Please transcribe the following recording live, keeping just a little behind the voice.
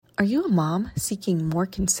Are you a mom seeking more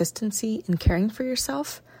consistency in caring for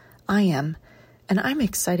yourself? I am, and I'm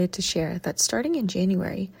excited to share that starting in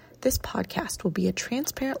January, this podcast will be a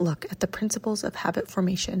transparent look at the principles of habit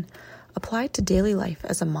formation applied to daily life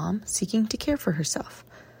as a mom seeking to care for herself.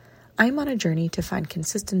 I'm on a journey to find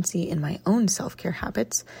consistency in my own self-care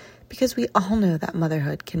habits because we all know that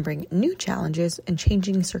motherhood can bring new challenges and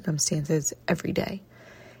changing circumstances every day.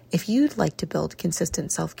 If you'd like to build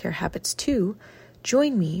consistent self-care habits too,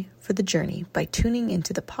 join me for the journey by tuning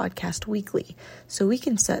into the podcast weekly so we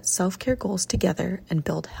can set self-care goals together and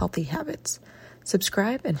build healthy habits.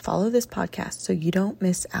 Subscribe and follow this podcast so you don't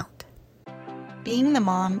miss out. Being the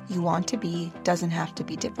mom you want to be doesn't have to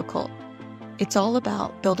be difficult. It's all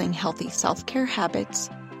about building healthy self-care habits,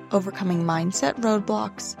 overcoming mindset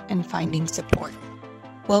roadblocks, and finding support.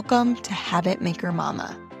 Welcome to Habit Maker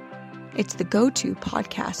Mama. It's the go-to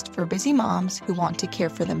podcast for busy moms who want to care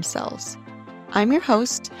for themselves. I'm your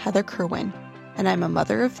host, Heather Kerwin, and I'm a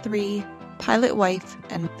mother of 3, pilot wife,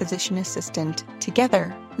 and physician assistant.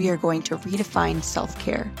 Together, we are going to redefine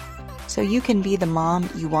self-care so you can be the mom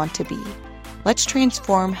you want to be. Let's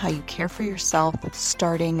transform how you care for yourself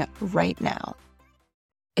starting right now.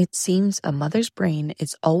 It seems a mother's brain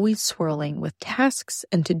is always swirling with tasks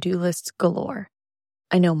and to-do lists galore.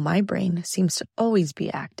 I know my brain seems to always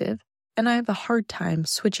be active, and I have a hard time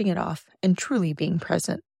switching it off and truly being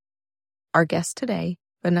present. Our guest today,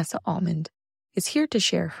 Vanessa Almond, is here to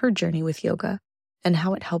share her journey with yoga and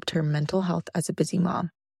how it helped her mental health as a busy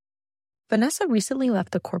mom. Vanessa recently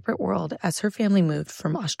left the corporate world as her family moved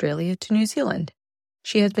from Australia to New Zealand.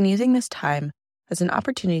 She has been using this time as an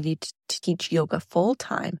opportunity to teach yoga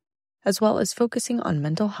full-time, as well as focusing on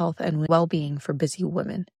mental health and well-being for busy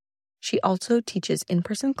women. She also teaches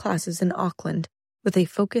in-person classes in Auckland with a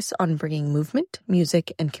focus on bringing movement,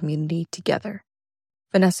 music, and community together.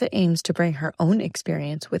 Vanessa aims to bring her own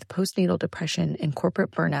experience with postnatal depression and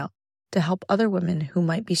corporate burnout to help other women who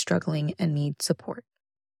might be struggling and need support.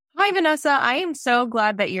 Hi, Vanessa. I am so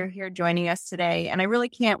glad that you're here joining us today, and I really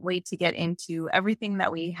can't wait to get into everything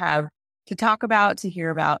that we have to talk about, to hear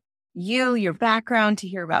about you, your background, to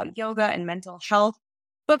hear about yoga and mental health.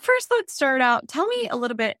 But first, let's start out. Tell me a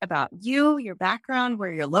little bit about you, your background,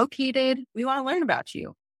 where you're located. We want to learn about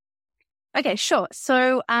you. Okay, sure.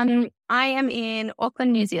 So I am in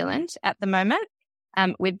Auckland, New Zealand at the moment.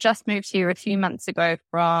 We've just moved here a few months ago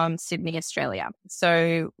from Sydney, Australia.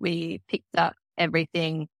 So we picked up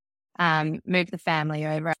everything, moved the family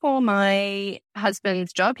over. For my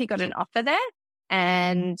husband's job, he got an offer there,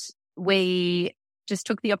 and we just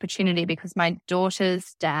took the opportunity because my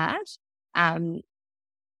daughter's dad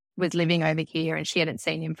was living over here and she hadn't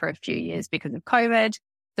seen him for a few years because of COVID.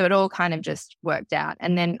 So it all kind of just worked out.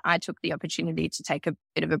 And then I took the opportunity to take a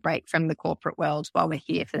bit of a break from the corporate world while we're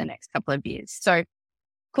here for the next couple of years. So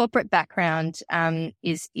corporate background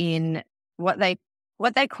is in what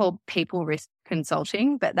they call people risk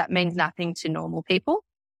consulting, but that means nothing to normal people.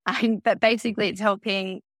 But basically it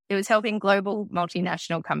was helping global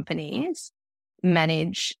multinational companies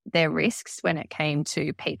manage their risks when it came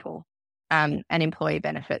to people and employee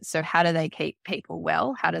benefits. So how do they keep people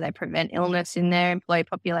well? How do they prevent illness in their employee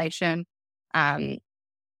population?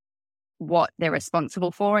 What they're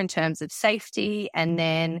responsible for in terms of safety, and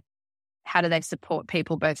then how do they support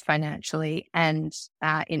people both financially and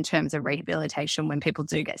in terms of rehabilitation when people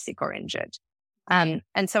do get sick or injured. And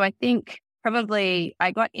so I think probably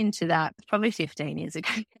I got into that probably 15 years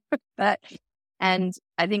ago. And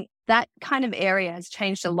I think that kind of area has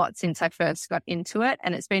changed a lot since I first got into it.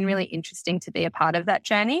 And it's been really interesting to be a part of that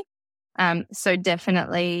journey. So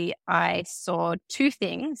definitely I saw 2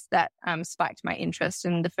 things that spiked my interest.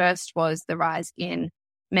 And the first was the rise in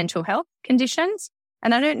mental health conditions.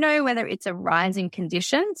 And I don't know whether it's a rise in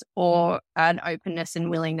conditions or an openness and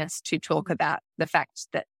willingness to talk about the fact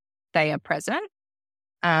that they are present.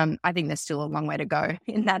 I think there's still a long way to go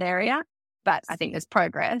in that area, but I think there's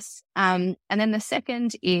progress. And then the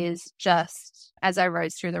second is just as I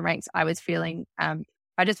rose through the ranks, I was feeling,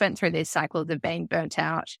 I just went through these cycles of being burnt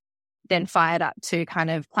out, then fired up to kind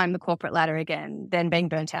of climb the corporate ladder again, then being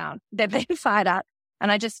burnt out, then being fired up.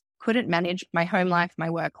 And I just couldn't manage my home life, my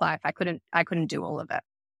work life. I couldn't do all of it.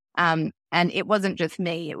 And it wasn't just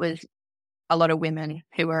me. It was a lot of women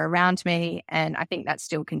who were around me. And I think that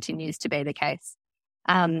still continues to be the case.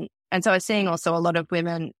 And so I was seeing also a lot of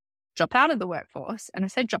women drop out of the workforce. And I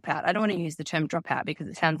said drop out. I don't want to use the term drop out because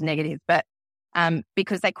it sounds negative, but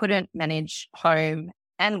because they couldn't manage home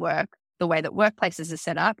and work the way that workplaces are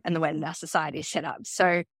set up and the way that our society is set up.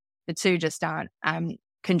 So the two just aren't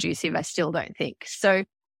conducive, I still don't think. So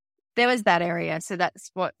there was that area. So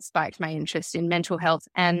that's what spiked my interest in mental health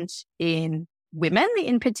and in women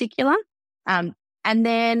in particular. And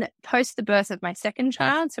then post the birth of my second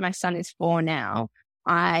child, so my son is 4 now,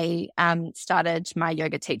 I started my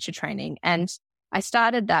yoga teacher training. And I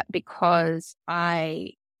started that because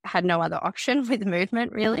I had no other option with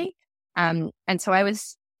movement, really. And so I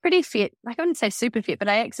was pretty fit. Like, I wouldn't say super fit, but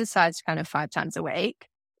I exercised kind of 5 times a week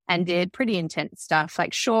and did pretty intense stuff,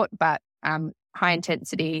 like short but high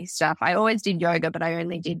intensity stuff. I always did yoga, but I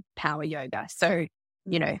only did power yoga. So,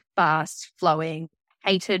 fast, flowing.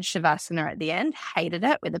 Hated Shavasana at the end, hated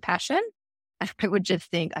it with a passion. I would just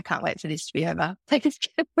think, I can't wait for this to be over. Like,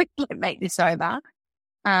 make this over.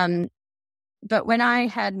 But when I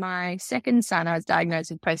had my second son, I was diagnosed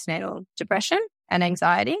with postnatal depression and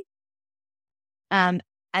anxiety. And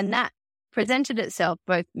that presented itself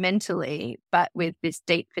both mentally, but with this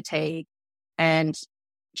deep fatigue and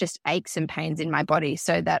just aches and pains in my body,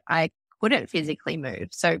 so that I couldn't physically move.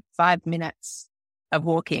 So 5 minutes of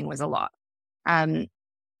walking was a lot.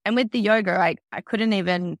 And with the yoga, I couldn't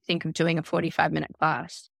even think of doing a 45-minute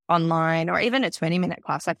class online or even a 20-minute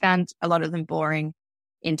class. I found a lot of them boring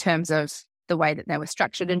in terms of the way that they were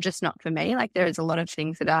structured and just not for me. Like, there is a lot of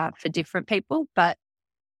things that are for different people. But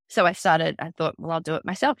so I thought, well, I'll do it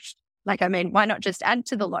myself. Like, I mean, why not just add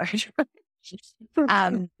to the load?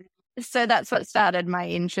 So that's what started my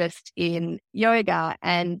interest in yoga.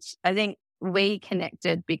 And I think we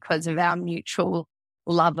connected because of our mutual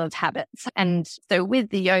love of habits. And so with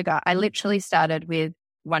the yoga, I literally started with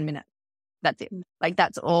 1 minute. That's it. Like,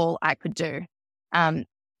 that's all I could do. And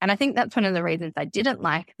I think that's one of the reasons I didn't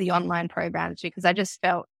like the online programs, because I just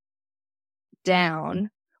felt down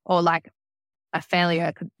or like a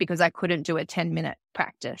failure because I couldn't do a 10-minute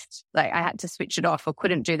practice. Like, I had to switch it off or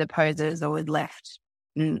couldn't do the poses or was left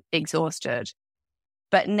exhausted.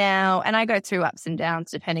 But now, and I go through ups and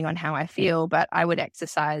downs depending on how I feel, but I would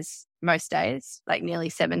exercise most days, like nearly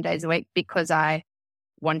 7 days a week, because I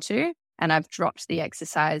want to. And I've dropped the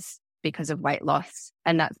exercise because of weight loss.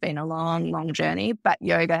 And that's been a long, long journey. But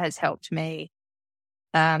yoga has helped me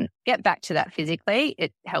get back to that physically.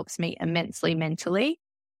 It helps me immensely mentally.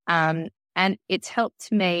 And it's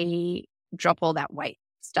helped me drop all that weight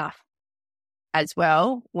stuff as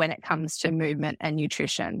well when it comes to movement and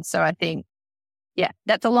nutrition. So I think, yeah,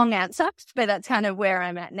 that's a long answer, but that's kind of where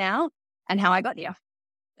I'm at now and how I got here.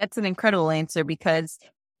 That's an incredible answer, because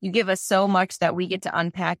you give us so much that we get to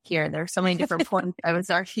unpack here. There are so many different points I was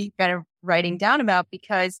actually kind of writing down about,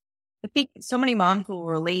 because I think so many moms will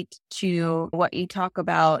relate to what you talk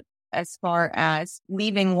about as far as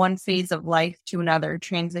leaving one phase of life to another,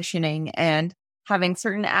 transitioning, and having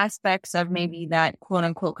certain aspects of maybe that quote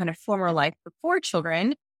unquote kind of former life before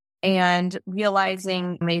children, and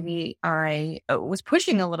realizing maybe I was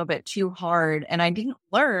pushing a little bit too hard and I didn't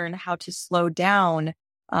learn how to slow down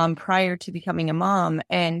prior to becoming a mom.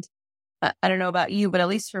 And I don't know about you, but at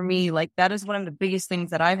least for me, like, that is one of the biggest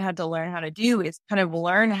things that I've had to learn how to do, is kind of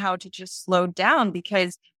learn how to just slow down,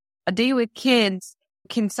 because a day with kids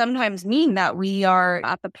can sometimes mean that we are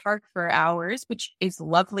at the park for hours, which is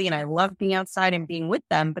lovely. And I love being outside and being with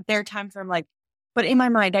them. But there are times where I'm like, but in my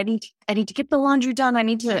mind, I need to get the laundry done. I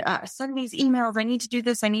need to send these emails. I need to do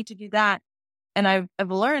this. I need to do that. And I've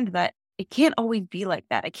learned that it can't always be like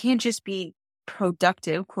that. I can't just be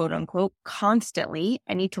productive, quote unquote, constantly.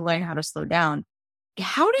 I need to learn how to slow down.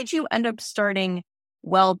 How did you end up starting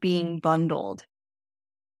Wellbeing Bundled?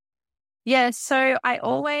 Yeah, so I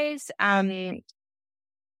always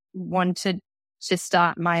wanted to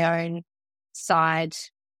start my own side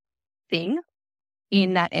thing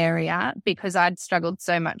in that area, because I'd struggled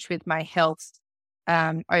so much with my health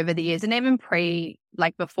over the years, and even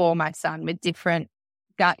before my son, with different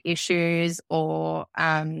gut issues or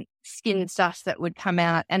skin stuff that would come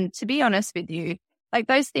out. And to be honest with you, like,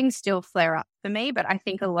 those things still flare up for me, but I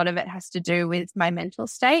think a lot of it has to do with my mental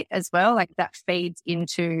state as well. Like, that feeds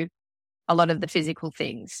into a lot of the physical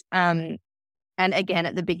things. And again,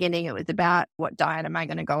 at the beginning, it was about what diet am I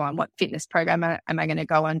going to go on? What fitness program am I going to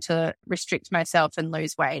go on to restrict myself and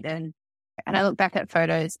lose weight? And I look back at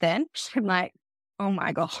photos then, I'm like, oh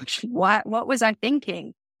my gosh, what was I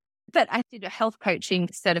thinking? But I did a health coaching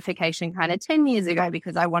certification kind of 10 years ago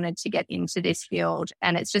because I wanted to get into this field.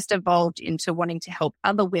 And it's just evolved into wanting to help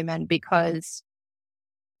other women, because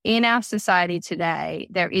in our society today,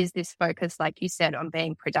 there is this focus, like you said, on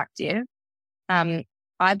being productive.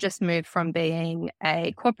 I've just moved from being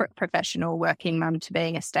a corporate professional working mum to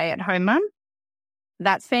being a stay-at-home mum.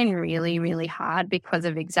 That's been really, really hard because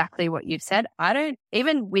of exactly what you've said.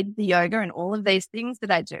 Even with the yoga and all of these things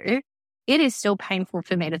that I do, it is still painful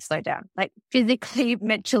for me to slow down, like physically,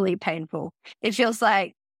 mentally painful. It feels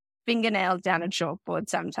like fingernails down a chalkboard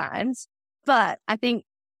sometimes. But I think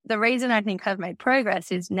the reason I think I've made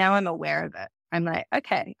progress is now I'm aware of it. I'm like,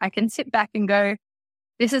 okay, I can sit back and go,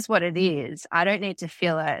 this is what it is. I don't need to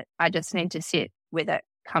feel it. I just need to sit with it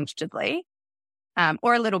comfortably,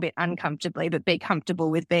 or a little bit uncomfortably, but be comfortable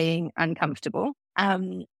with being uncomfortable.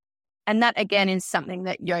 And that, again, is something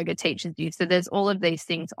that yoga teaches you. So there's all of these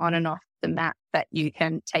things on and off the mat that you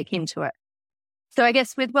can take into it. So I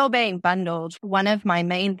guess with Wellbeing Bundled, one of my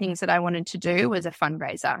main things that I wanted to do was a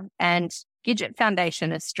fundraiser. And Gidget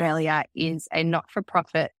Foundation Australia is a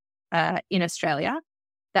not-for-profit in Australia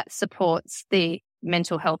that supports the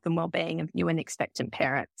mental health and wellbeing of new and expectant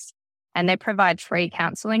parents. And they provide free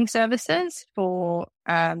counselling services for,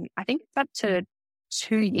 I think it's up to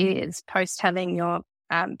 2 years post having your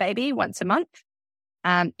baby once a month,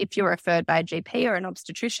 if you're referred by a GP or an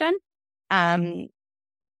obstetrician.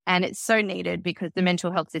 And it's so needed because the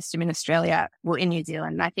mental health system in Australia, well, in New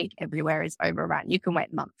Zealand, I think everywhere is overrun. You can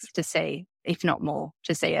wait months to see, if not more,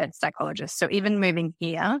 to see a psychologist. So even moving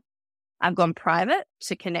here, I've gone private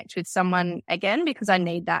to connect with someone again because I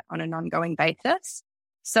need that on an ongoing basis.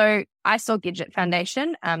 So I saw Gidget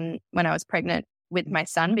Foundation when I was pregnant with my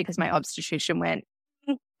son because my obstetrician went,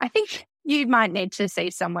 I think you might need to see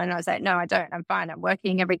someone. And I was like, no, I don't. I'm fine. I'm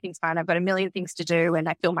working. Everything's fine. I've got a million things to do and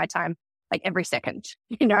I fill my time like every second,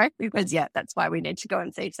 because that's why we need to go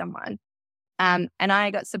and see someone. And I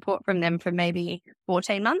got support from them for maybe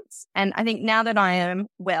 14 months. And I think now that I am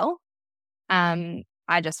well,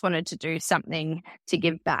 I just wanted to do something to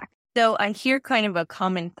give back. So I hear kind of a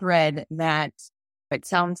common thread that it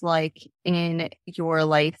sounds like in your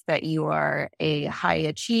life that you are a high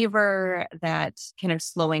achiever, that kind of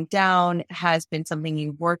slowing down has been something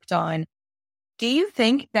you've worked on. Do you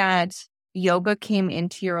think that yoga came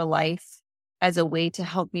into your life as a way to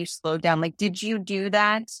help you slow down? Like, did you do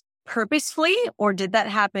that purposefully or did that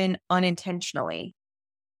happen unintentionally?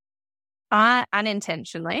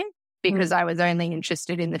 Unintentionally, because I was only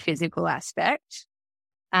interested in the physical aspect.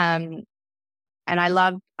 And I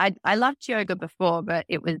loved yoga before, but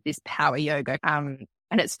it was this power yoga. And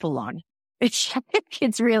it's full on.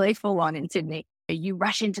 It's really full on in Sydney. You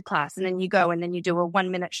rush into class and then you go and then you do a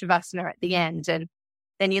 1-minute Shavasana at the end. And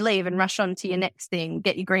then you leave and rush on to your next thing,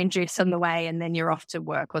 get your green juice on the way, and then you're off to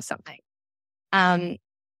work or something.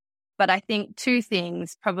 But I think 2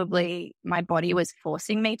 things, probably my body was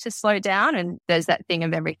forcing me to slow down. And there's that thing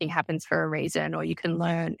of everything happens for a reason, or you can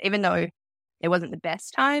learn, even though it wasn't the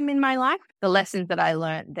best time in my life, the lessons that I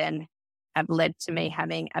learned then have led to me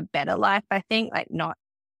having a better life, I think,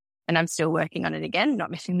 and I'm still working on it again,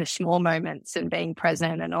 not missing the small moments and being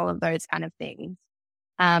present and all of those kind of things.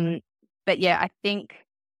 But yeah, I think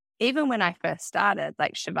even when I first started,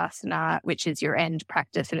 like Shavasana, which is your end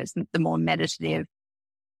practice and it's the more meditative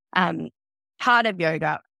part of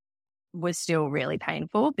yoga, was still really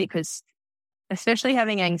painful because, especially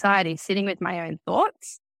having anxiety, sitting with my own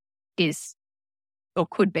thoughts is or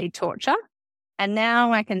could be torture. And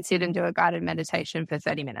now I can sit and do a guided meditation for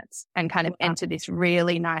 30 minutes and kind of enter this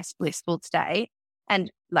really nice, blissful state. And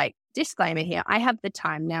like, disclaimer here, I have the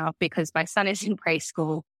time now because my son is in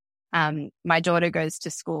preschool. My daughter goes to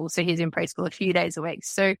school, so he's in preschool a few days a week.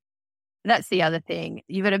 So that's the other thing.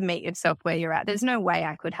 You've got to meet yourself where you're at. There's no way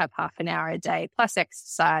I could have half an hour a day plus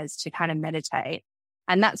exercise to kind of meditate.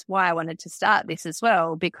 And that's why I wanted to start this as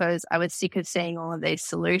well, because I was sick of seeing all of these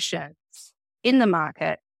solutions in the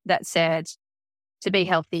market that said, to be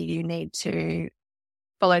healthy, you need to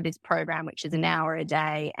follow this program, which is an hour a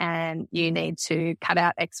day, and you need to cut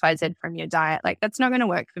out XYZ from your diet. Like, that's not going to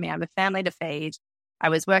work for me. I have a family to feed. I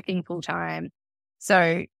was working full time.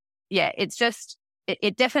 So yeah, it's just,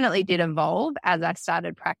 it definitely did evolve as I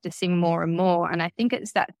started practicing more and more. And I think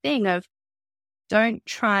it's that thing of, don't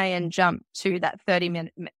try and jump to that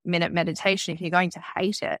 30-minute meditation if you're going to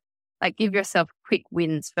hate it. Like, give yourself quick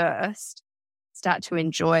wins first, start to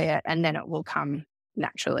enjoy it, and then it will come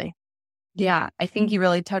naturally. Yeah, I think you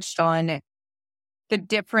really touched on the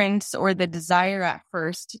difference or the desire at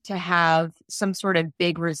first to have some sort of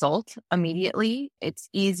big result immediately. It's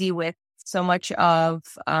easy with so much of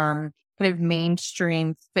kind of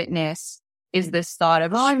mainstream fitness is this thought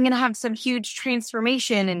of, I'm going to have some huge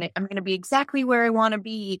transformation and I'm going to be exactly where I want to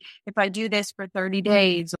be if I do this for 30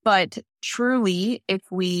 days. But truly, if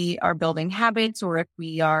we are building habits or if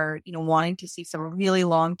we are, wanting to see some really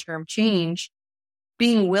long-term change,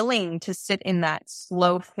 being willing to sit in that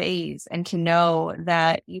slow phase and to know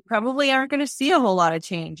that you probably aren't going to see a whole lot of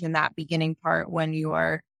change in that beginning part when you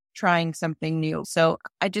are trying something new. So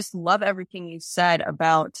I just love everything you said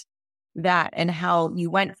about that and how you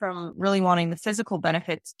went from really wanting the physical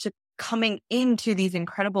benefits to coming into these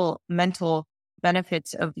incredible mental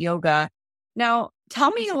benefits of yoga. Now,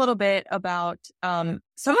 tell me a little bit about some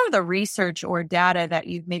of the research or data that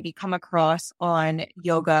you've maybe come across on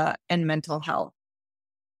yoga and mental health.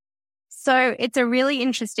 So it's a really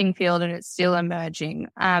interesting field and it's still emerging,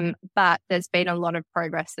 but there's been a lot of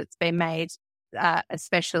progress that's been made,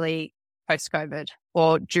 especially post-COVID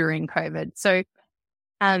or during COVID. So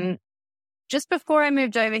just before I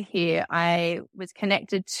moved over here, I was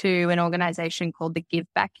connected to an organization called the Give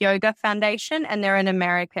Back Yoga Foundation, and they're in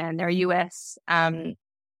America and they're a US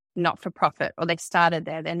not-for-profit, or they started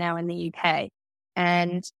there. They're now in the UK.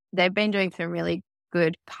 And they've been doing some really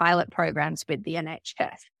good pilot programs with the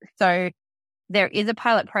NHS. So there is a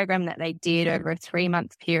pilot program that they did over a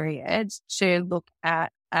 3-month period to look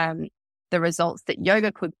at the results that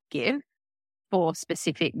yoga could give for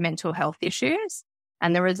specific mental health issues.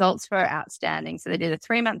 And the results were outstanding. So they did a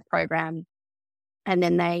 3-month program. And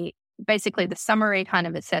then basically the summary kind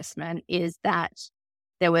of assessment is that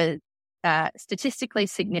there were statistically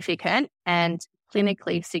significant and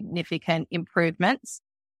clinically significant improvements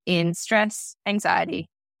in stress, anxiety,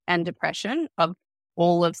 and depression of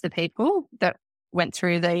all of the people that went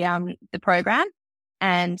through the program.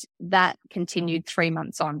 And that continued 3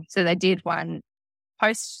 months on. So they did one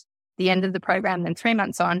post the end of the program, then 3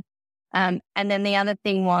 months on. And then the other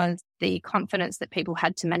thing was the confidence that people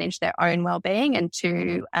had to manage their own well-being and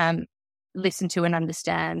to listen to and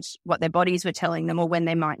understand what their bodies were telling them or when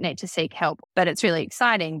they might need to seek help. But it's really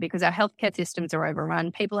exciting because our healthcare systems are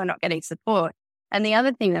overrun. People are not getting support. And the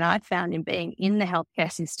other thing that I found in being in the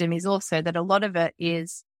healthcare system is also that a lot of it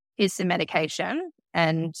is some medication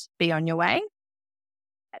and be on your way.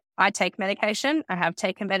 I take medication. I have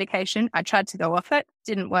taken medication. I tried to go off it.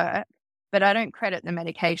 Didn't work. But I don't credit the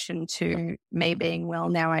medication to me being well.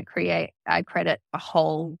 Now I credit a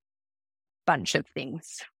whole bunch of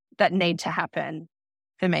things that need to happen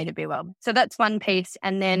for me to be well. So that's one piece.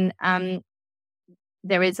 And then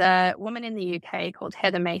there is a woman in the UK called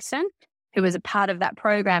Heather Mason, who is a part of that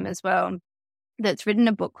program as well, that's written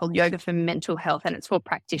a book called Yoga for Mental Health, and it's for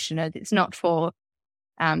practitioners. It's not for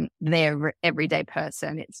their everyday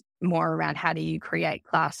person. It's more around how do you create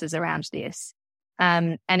classes around this.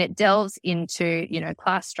 And it delves into,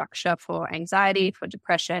 class structure for anxiety, for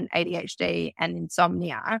depression, ADHD, and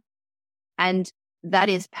insomnia. And that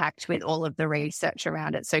is packed with all of the research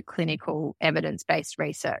around it. So clinical evidence-based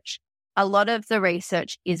research. A lot of the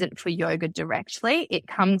research isn't for yoga directly. It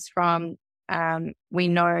comes from, we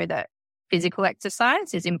know that physical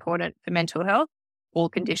exercise is important for mental health, all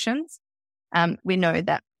conditions. We know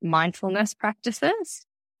that mindfulness practices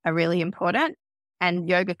are really important. And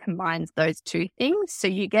yoga combines those two things. So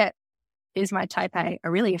you get, here's my type A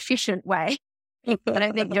really efficient way. I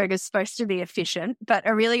don't think yoga is supposed to be efficient, but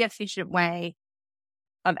a really efficient way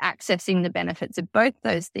of accessing the benefits of both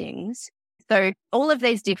those things. So all of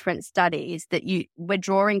these different studies that we're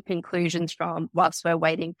drawing conclusions from whilst we're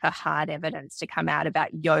waiting for hard evidence to come out about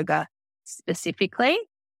yoga specifically.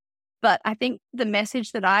 But I think the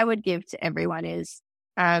message that I would give to everyone is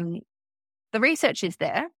the research is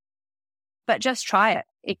there. But just try it.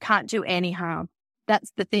 It can't do any harm.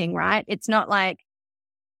 That's the thing, right? It's not like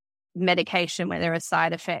medication where there are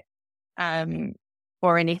side effects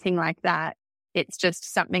or anything like that. It's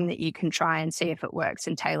just something that you can try and see if it works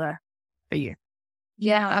and tailor for you.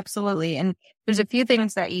 Yeah, absolutely. And there's a few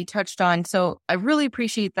things that you touched on. So I really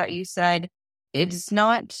appreciate that you said it's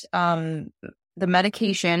not, the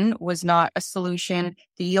medication was not a solution.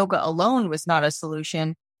 The yoga alone was not a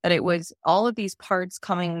solution. That it was all of these parts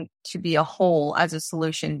coming to be a whole as a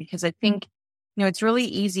solution. Because I think, it's really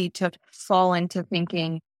easy to fall into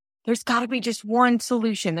thinking there's got to be just one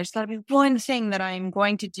solution. There's got to be one thing that I'm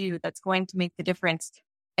going to do that's going to make the difference.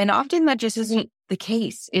 And often that just isn't the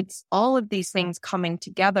case. It's all of these things coming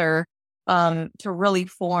together to really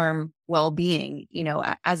form well-being,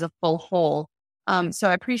 as a full whole. So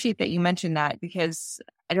I appreciate that you mentioned that, because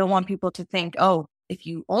I don't want people to think, oh, if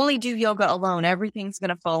you only do yoga alone, everything's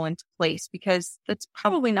going to fall into place, because that's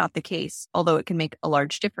probably not the case, although it can make a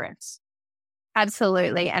large difference.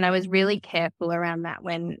 Absolutely. And I was really careful around that.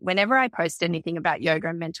 Whenever I post anything about yoga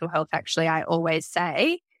and mental health, actually, I always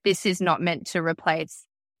say, this is not meant to replace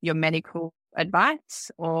your medical advice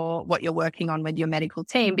or what you're working on with your medical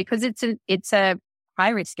team, because it's a high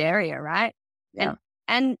risk area, right? Yeah.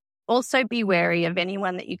 And also be wary of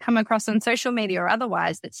anyone that you come across on social media or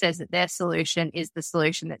otherwise that says that their solution is the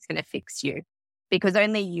solution that's going to fix you, because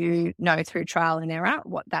only you know through trial and error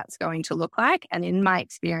what that's going to look like. And in my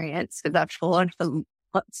experience, because I've fallen for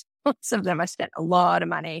lots of them, I spent a lot of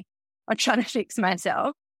money on trying to fix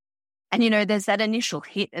myself. And, there's that initial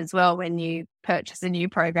hit as well when you purchase a new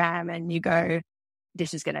program and you go,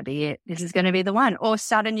 this is going to be it. This is going to be the one. Or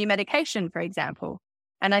start a new medication, for example.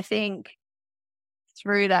 And I think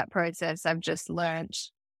through that process, I've just learned,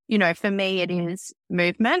 for me, it is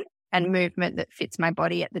movement and movement that fits my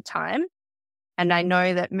body at the time. And I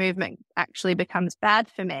know that movement actually becomes bad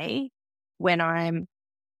for me when I'm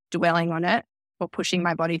dwelling on it or pushing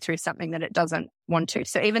my body through something that it doesn't want to.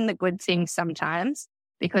 So even the good things sometimes,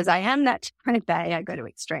 because I am that kind of day, I go to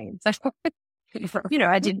extremes.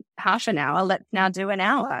 I did half an hour, let's now do an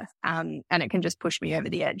hour. And it can just push me over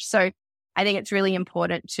the edge. So I think it's really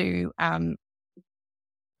important to,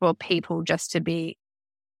 for people just to be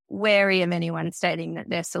wary of anyone stating that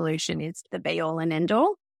their solution is the be all and end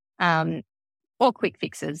all, or quick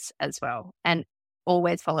fixes as well. And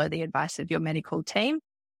always follow the advice of your medical team.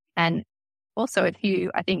 And also I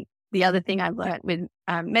think the other thing I've learned with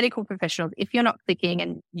medical professionals, if you're not clicking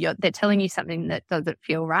and they're telling you something that doesn't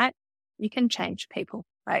feel right, you can change people.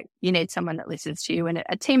 Like you need someone that listens to you and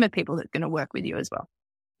a team of people that's going to work with you as well.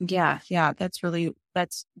 Yeah.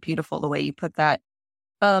 That's beautiful the way you put that.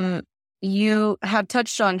 You have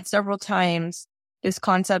touched on several times this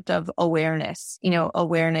concept of awareness,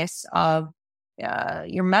 awareness of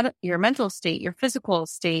your mental state, your physical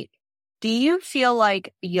state. Do you feel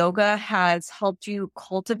like yoga has helped you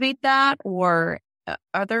cultivate that, or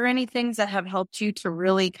are there any things that have helped you to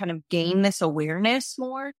really kind of gain this awareness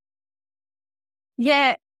more?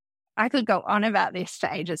 Yeah, I could go on about this for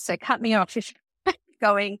ages, so cut me off if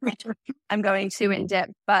I'm going too in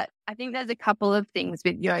depth. But I think there's a couple of things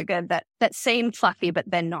with yoga that seem fluffy, but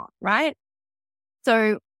they're not, right?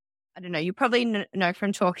 So I don't know, you probably know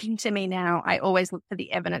from talking to me now, I always look for the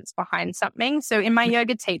evidence behind something. So in my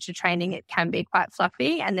yoga teacher training, it can be quite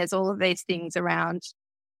fluffy. And there's all of these things around,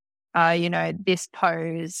 this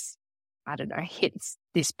pose, I don't know, hits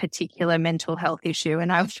this particular mental health issue. And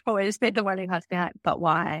I would always be the one who has to be like, but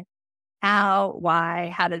why? How? Why?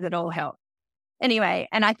 How does it all help? Anyway,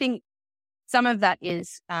 and I think some of that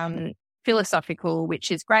is philosophical,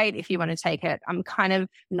 which is great if you want to take it. I'm kind of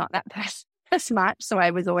not that person as much, so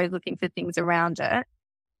I was always looking for things around it.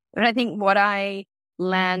 But I think what I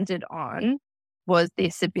landed on was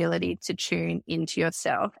this ability to tune into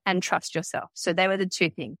yourself and trust yourself. So they were the two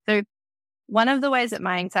things. So one of the ways that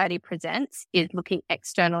my anxiety presents is looking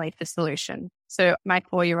externally for solution. So my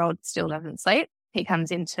 4-year-old still doesn't sleep. He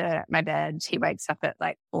comes into my bed. He wakes up at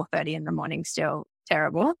like 4:30 in the morning, still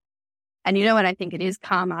terrible. And you know what? I think it is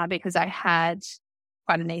karma because I had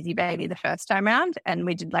quite an easy baby the first time around and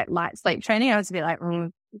we did like light sleep training. I was a bit like,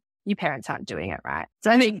 your parents aren't doing it right.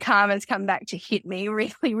 So I think karma's come back to hit me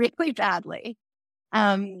really, really badly.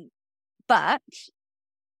 But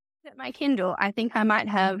at my Kindle, I think I might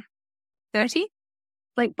have 30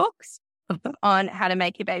 sleep books on how to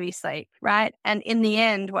make your baby sleep, right? And in the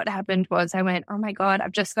end, what happened was I went, oh my God,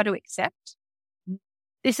 I've just got to accept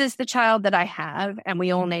this is the child that I have and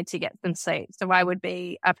we all need to get some sleep. So I would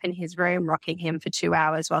be up in his room rocking him for 2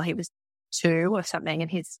 hours while he was 2 or something.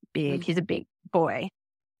 And he's big. He's a big boy.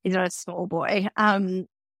 He's not a small boy.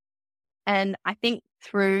 And I think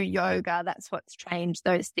through yoga, that's what's changed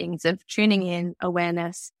those things of tuning in,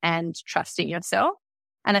 awareness, and trusting yourself.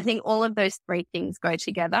 And I think all of those three things go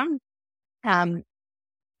together.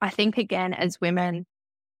 I think, again, as women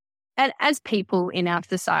and as people in our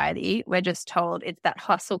society, we're just told it's that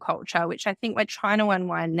hustle culture, which I think we're trying to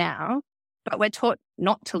unwind now, but we're taught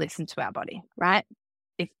not to listen to our body, right?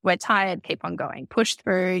 If we're tired, keep on going, push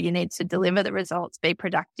through, you need to deliver the results, be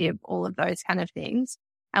productive, all of those kind of things.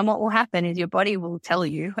 And what will happen is your body will tell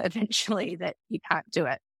you eventually that you can't do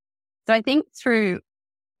it. So I think through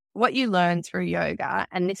what you learn through yoga,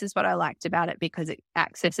 and this is what I liked about it because it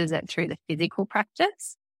accesses it through the physical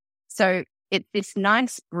practice. So it's this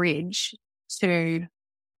nice bridge to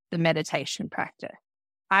the meditation practice.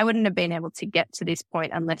 I wouldn't have been able to get to this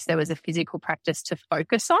point unless there was a physical practice to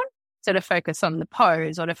focus on. So to focus on the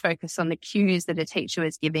pose or to focus on the cues that a teacher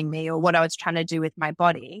was giving me or what I was trying to do with my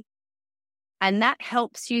body. And that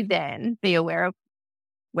helps you then be aware of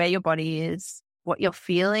where your body is, what you're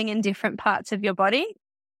feeling in different parts of your body.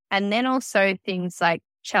 And then also things like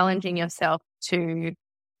challenging yourself to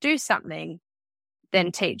do something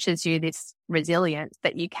then teaches you this resilience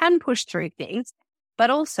that you can push through things. But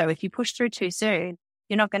also if you push through too soon,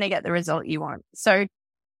 you're not going to get the result you want. So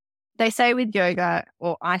they say with yoga,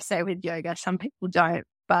 or I say with yoga, some people don't,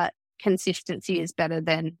 but consistency is better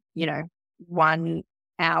than, 1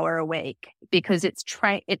 hour a week because it's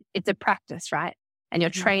a practice, right? And you're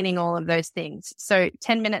training all of those things. So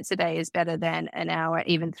 10 minutes a day is better than an hour,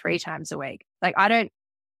 even 3 times a week. Like I don't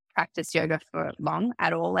practice yoga for long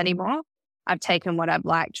at all anymore. I've taken what I've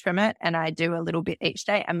liked from it and I do a little bit each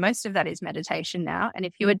day. And most of that is meditation now. And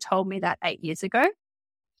if you had told me that 8 years ago,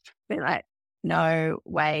 Been like, no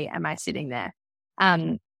way am I sitting there.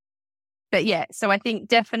 But yeah, so I think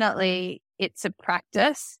definitely it's a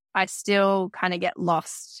practice. I still kind of get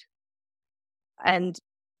lost and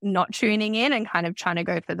not tuning in and kind of trying to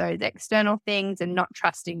go for those external things and not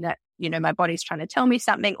trusting that, my body's trying to tell me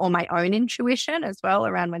something, or my own intuition as well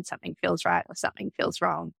around when something feels right or something feels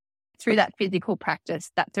wrong. Through that physical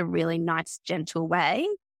practice, that's a really nice, gentle way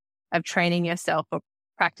of training yourself or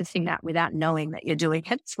practicing that without knowing that you're doing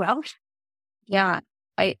it as well. Yeah.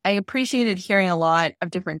 I appreciated hearing a lot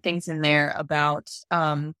of different things in there about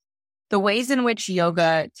the ways in which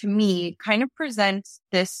yoga, to me, kind of presents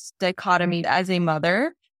this dichotomy as a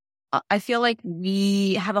mother. I feel like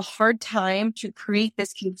we have a hard time to create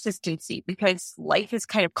this consistency because life is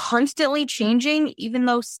kind of constantly changing, even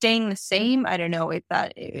though staying the same. I don't know if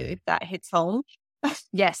that hits home.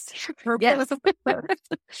 Yes. Yes.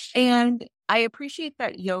 And I appreciate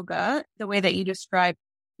that yoga, the way that you describe,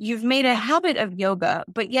 you've made a habit of yoga,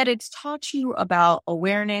 but yet it's taught you about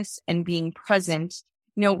awareness and being present,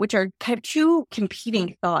 which are kind of two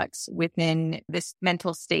competing thoughts within this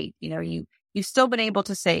mental state. You've still been able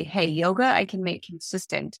to say, hey, yoga, I can make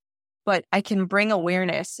consistent, but I can bring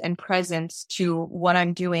awareness and presence to what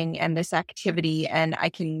I'm doing and this activity, and I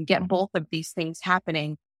can get both of these things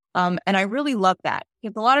happening. And I really love that,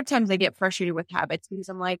 because a lot of times I get frustrated with habits because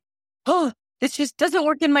I'm like, oh, this just doesn't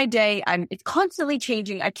work in my day. It's constantly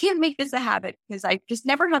changing. I can't make this a habit because I just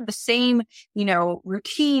never have the same,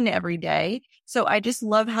 routine every day. So I just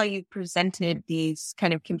love how you presented these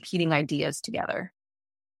kind of competing ideas together.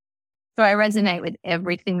 So I resonate with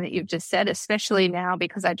everything that you've just said, especially now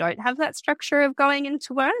because I don't have that structure of going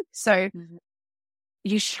into work. So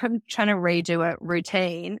you should trying to redo a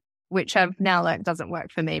routine, which I've now learned doesn't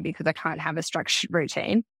work for me because I can't have a structured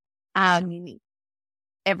routine.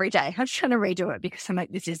 Every day I'm trying to redo it because I'm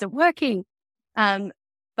like, this isn't working.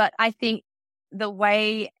 But I think the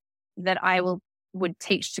way that I would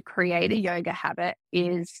teach to create a yoga habit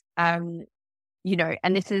is, and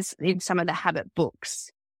this is in some of the habit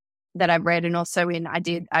books that I've read, and also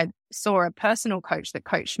I saw a personal coach that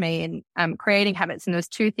coached me in creating habits. And there's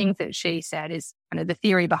two things that she said is kind of the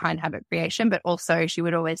theory behind habit creation, but also she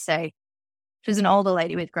would always say, she was an older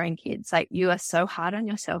lady with grown kids, like, you are so hard on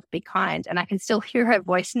yourself, be kind. And I can still hear her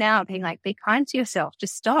voice now being like, be kind to yourself,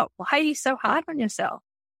 just stop. Why are you so hard on yourself?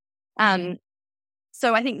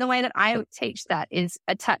 So I think the way that I would teach that is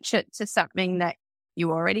attach it to something that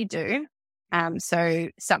you already do. So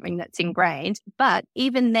something that's ingrained, but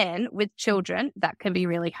even then with children, that can be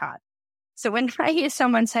really hard. So when I hear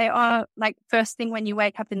someone say, oh, like first thing when you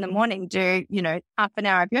wake up in the morning, do, half an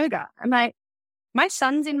hour of yoga. I'm like, my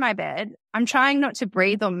son's in my bed. I'm trying not to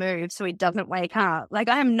breathe or move so he doesn't wake up. Like,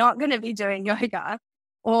 I am not going to be doing yoga.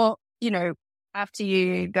 Or, after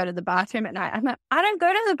you go to the bathroom at night, I'm like, I don't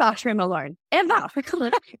go to the bathroom alone, ever.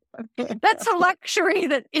 That's a luxury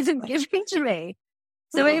that isn't given to me.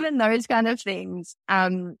 So even those kind of things,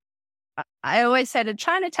 I always say to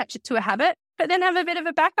try and attach it to a habit, but then have a bit of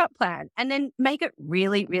a backup plan and then make it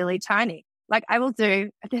really, really tiny. Like I will do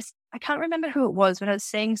this. I can't remember who it was, but I was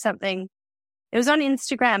seeing something. It was on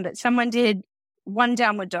Instagram that someone did one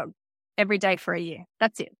downward dog every day for a year.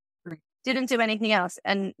 That's it. Didn't do anything else.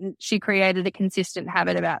 And she created a consistent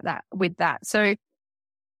habit about that with that. So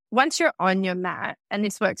once you're on your mat, and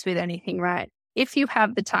this works with anything, right? If you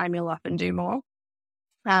have the time, you'll often do more.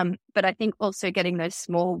 But I think also getting those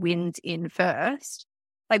small wins in first,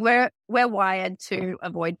 like we're wired to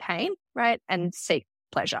avoid pain, right? And seek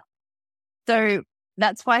pleasure. So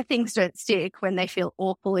that's why things don't stick when they feel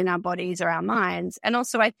awful in our bodies or our minds. And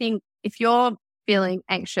also I think if you're feeling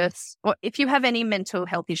anxious or if you have any mental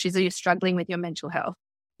health issues or you're struggling with your mental health,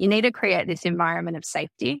 you need to create this environment of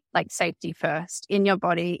safety, like safety first in your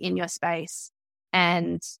body, in your space.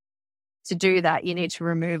 And to do that, you need to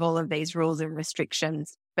remove all of these rules and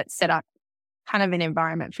restrictions, but set up kind of an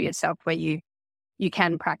environment for yourself where you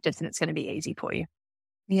can practice and it's going to be easy for you.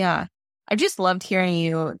 Yeah. I just loved hearing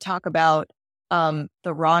you talk about the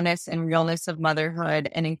rawness and realness of motherhood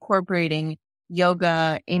and incorporating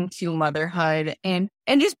yoga into motherhood and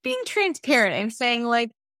just being transparent and saying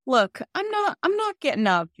like, look, I'm not getting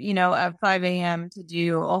up, at 5 a.m. to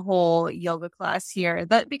do a whole yoga class here.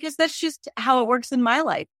 Because that's just how it works in my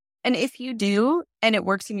life. And if you do, and it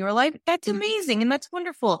works in your life, that's amazing. And that's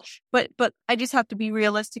wonderful. But I just have to be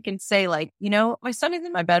realistic and say like, my son is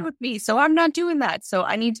in my bed with me, so I'm not doing that. So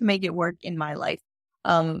I need to make it work in my life.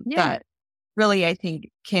 That really, I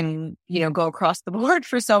think can, go across the board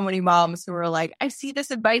for so many moms who are like, I see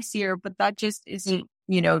this advice here, but that just isn't,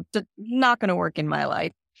 not going to work in my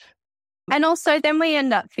life. And also then we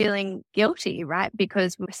end up feeling guilty, right?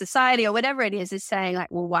 Because society or whatever it is saying like,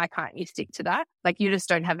 well, why can't you stick to that? Like you just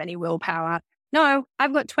don't have any willpower. No,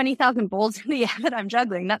 I've got 20,000 balls in the air that I'm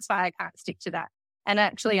juggling. That's why I can't stick to that. And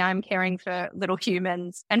actually I'm caring for little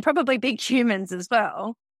humans and probably big humans as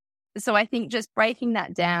well. So I think just breaking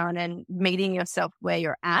that down and meeting yourself where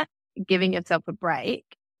you're at, giving yourself a break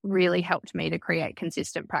really helped me to create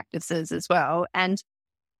consistent practices as well. And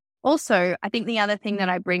also, I think the other thing that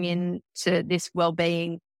I bring in to this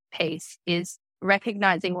well-being piece is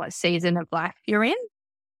recognizing what season of life you're in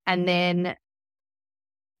and then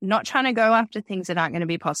not trying to go after things that aren't going to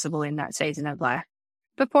be possible in that season of life.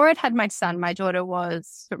 Before I'd had my son, my daughter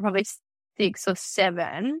was probably 6 or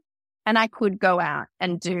 7, and I could go out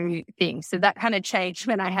and do things. So that kind of changed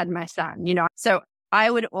when I had my son, you know. So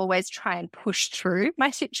I would always try and push through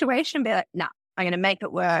my situation and be like, nah, I'm going to make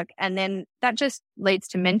it work. And then that just leads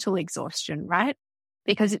to mental exhaustion, right?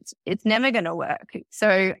 Because it's never going to work.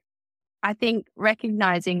 So I think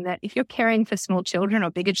recognizing that if you're caring for small children or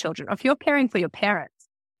bigger children, or if you're caring for your parents,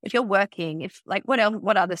 if you're working, if like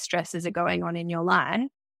what other stresses are going on in your life,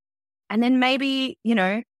 and then maybe, you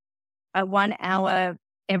know, a 1 hour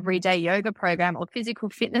everyday yoga program or physical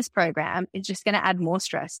fitness program is just going to add more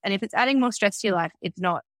stress. And if it's adding more stress to your life, it's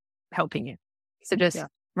not helping you. So just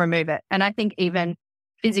remove it. And I think even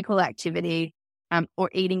physical activity or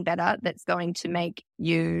eating better that's going to make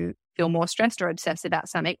you feel more stressed or obsessed about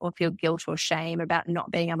something or feel guilt or shame about not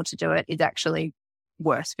being able to do it is actually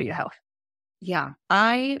worse for your health. Yeah.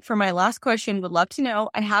 For my last question, would love to know,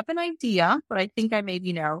 I have an idea, but I think I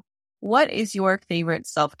maybe know. What is your favorite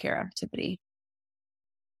self-care activity?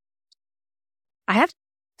 I have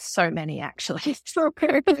so many, actually. So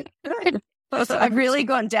I've really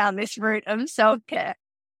gone down this route of self-care.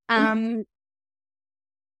 And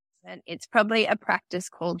it's probably a practice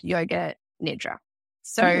called yoga nidra.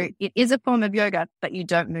 So it is a form of yoga, but you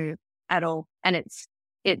don't move at all. And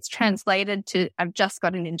it's translated to, I've just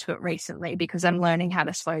gotten into it recently because I'm learning how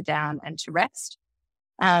to slow down and to rest.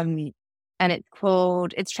 And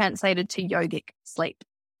it's translated to yogic sleep.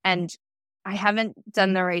 And I haven't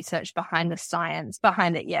done the research behind the science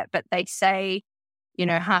behind it yet, but they say, you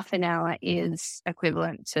know, half an hour is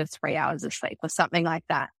equivalent to 3 hours of sleep or something like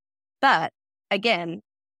that. But again,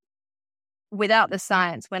 without the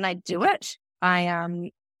science, when I do it,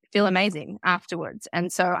 I feel amazing afterwards.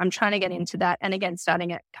 And so I'm trying to get into that. And again,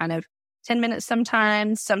 starting at kind of 10 minutes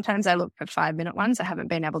sometimes I look for 5-minute ones. I haven't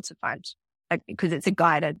been able to find because it's a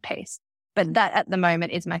guided piece. But that at the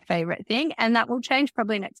moment is my favorite thing. And that will change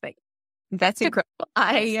probably next week. That's incredible.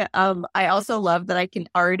 I also love that I can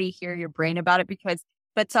already hear your brain about it because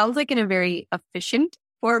that sounds like in a very efficient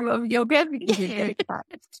form of yoga.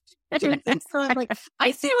 So I'm like,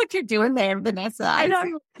 I see what you're doing there, Vanessa. I know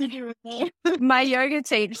what you're doing there. My yoga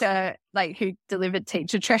teacher, like who delivered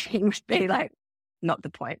teacher training, would be like, not the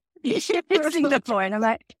point. Missing the point.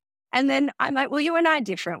 And then I'm like, well, you and I are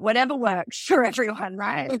different. Whatever works for everyone,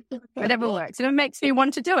 right? Whatever works. And it makes me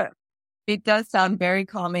want to do it. It does sound very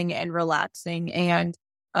calming and relaxing. And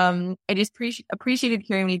I just appreciated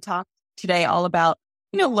hearing you talk today all about,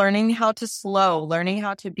 you know, learning how to slow, learning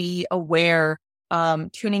how to be aware,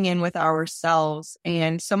 tuning in with ourselves,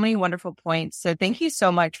 and so many wonderful points. So thank you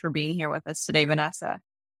so much for being here with us today, Vanessa.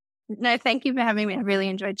 No, thank you for having me. I really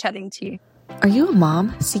enjoyed chatting to you. Are you a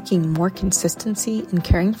mom seeking more consistency in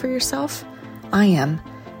caring for yourself? I am,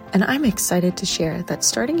 and I'm excited to share that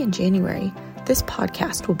starting in January, this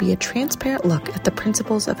podcast will be a transparent look at the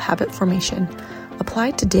principles of habit formation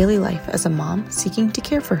applied to daily life as a mom seeking to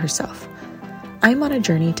care for herself. I'm on a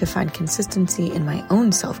journey to find consistency in my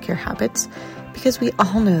own self-care habits because we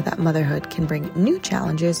all know that motherhood can bring new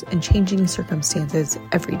challenges and changing circumstances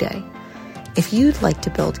every day. If you'd like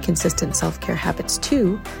to build consistent self-care habits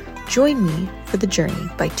too, join me for the journey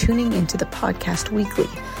by tuning into the podcast weekly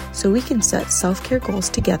so we can set self-care goals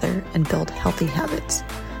together and build healthy habits.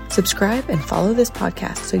 Subscribe and follow this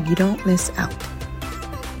podcast so you don't miss out.